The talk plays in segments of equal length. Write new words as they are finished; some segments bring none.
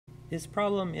This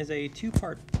problem is a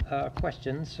two-part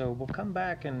question, so we'll come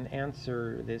back and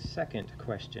answer this second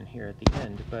question here at the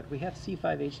end. But we have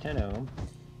C5H10O,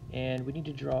 and we need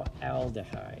to draw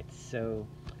aldehydes. So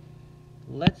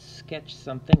let's sketch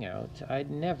something out.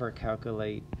 I'd never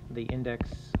calculate the index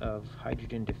of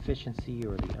hydrogen deficiency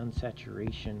or the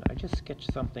unsaturation. I just sketch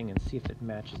something and see if it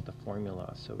matches the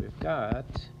formula. So we've got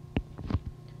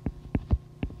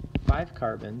 5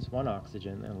 carbons, 1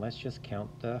 oxygen, and let's just count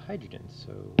the hydrogens.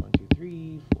 So 1, 2,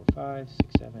 3, 4, 5, 6,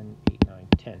 7, 8, 9,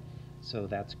 10. So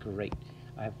that's great.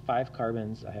 I have 5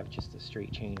 carbons. I have just a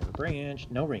straight chain or a branch.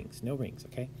 No rings,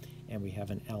 okay? And we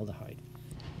have an aldehyde.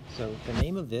 So the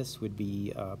name of this would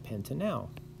be pentanal.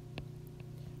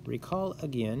 Recall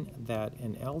again that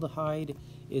an aldehyde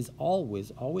is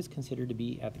always considered to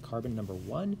be at the carbon number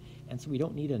 1, and so we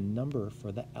don't need a number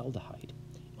for the aldehyde.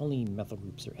 Only methyl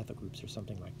groups or ethyl groups or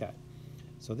something like that.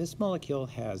 So this molecule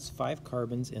has 5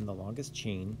 carbons in the longest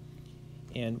chain,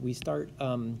 and we start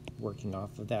working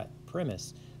off of that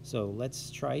premise. So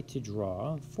let's try to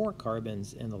draw 4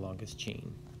 carbons in the longest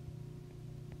chain.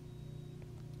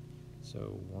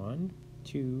 So 1,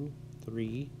 2,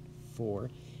 3, 4,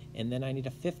 and then I need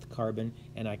a 5th carbon,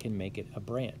 and I can make it a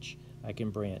branch. I can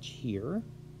branch here,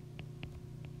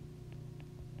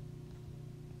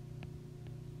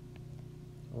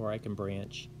 or I can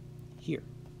branch here.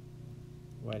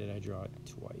 Why did I draw it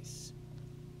twice?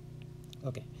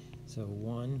 Okay, so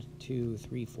 1, 2,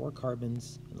 3, 4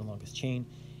 carbons in the longest chain,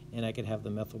 and I could have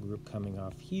the methyl group coming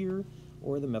off here,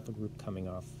 or the methyl group coming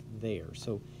off there.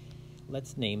 So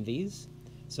let's name these.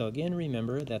 So again,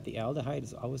 remember that the aldehyde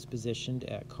is always positioned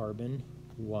at carbon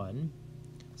 1.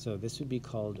 So this would be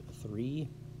called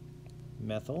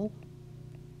 3-methyl,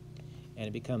 and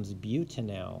it becomes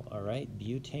butanal, all right?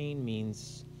 Butane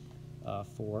means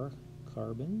 4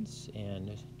 carbons,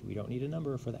 and we don't need a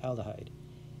number for the aldehyde.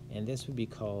 And this would be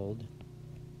called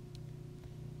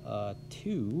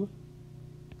 2-methyl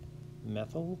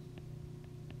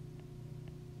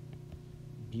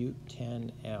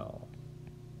butanal.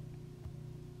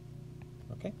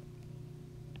 Okay?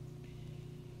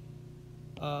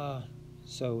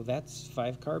 So that's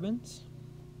 5 carbons,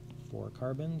 4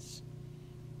 carbons,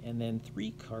 and then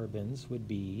 3 carbons would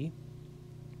be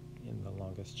in the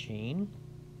longest chain,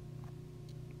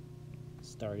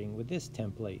 starting with this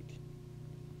template.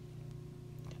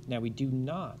 Now we do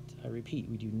not, I repeat,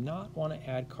 we do not want to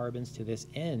add carbons to this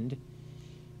end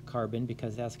carbon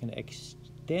because that's going to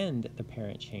extend the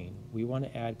parent chain. We want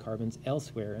to add carbons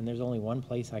elsewhere, and there's only one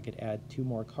place I could add 2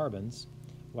 more carbons.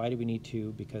 Why do we need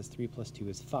 2? Because 3 plus 2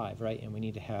 is 5, right? And we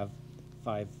need to have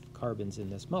 5 carbons in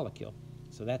this molecule.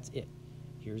 So that's it.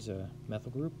 Here's a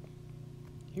methyl group.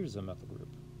 Here's a methyl group.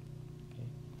 Okay.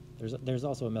 There's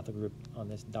also a methyl group on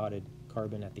this dotted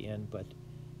carbon at the end, but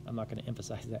I'm not going to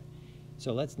emphasize that.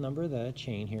 So let's number the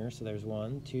chain here. So there's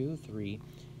 1, 2, 3,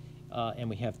 and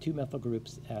we have 2 methyl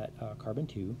groups at carbon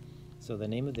 2. So the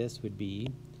name of this would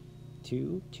be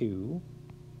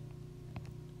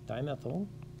 2,2-dimethyl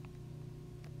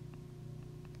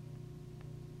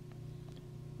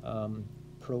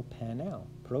propanal.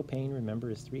 Propane, remember,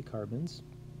 is 3 carbons,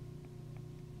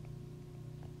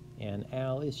 and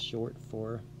al is short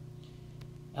for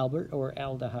Albert, or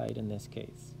aldehyde in this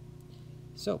case.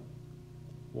 So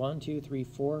 1, 2, 3,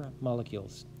 4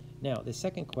 molecules. Now the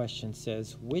second question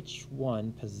says, which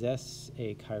one possess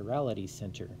a chirality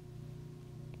center?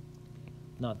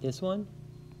 Not this one,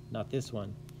 not this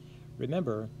one.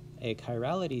 Remember, a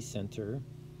chirality center,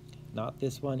 not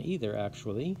this one either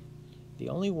actually. The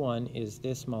only one is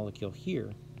this molecule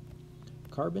here.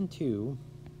 Carbon 2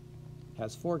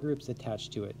 has 4 groups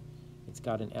attached to it. It's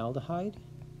got an aldehyde,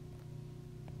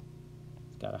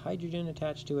 it's got a hydrogen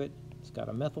attached to it, it's got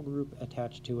a methyl group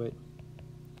attached to it,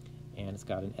 and it's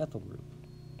got an ethyl group.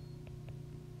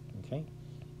 Okay?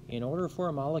 In order for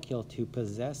a molecule to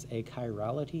possess a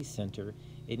chirality center,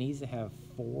 it needs to have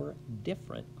 4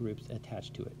 different groups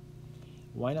attached to it.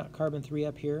 Why not carbon 3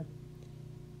 up here?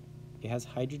 It has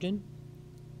hydrogen,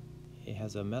 it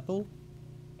has a methyl,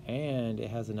 and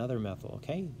it has another methyl,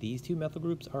 okay? These 2 methyl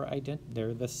groups are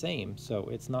they're the same, so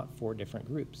it's not 4 different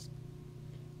groups.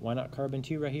 Why not carbon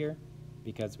 2 right here?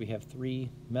 Because we have 3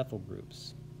 methyl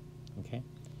groups, okay?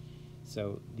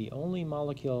 So the only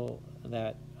molecule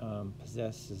that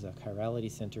possesses a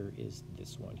chirality center is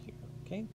this one here, okay?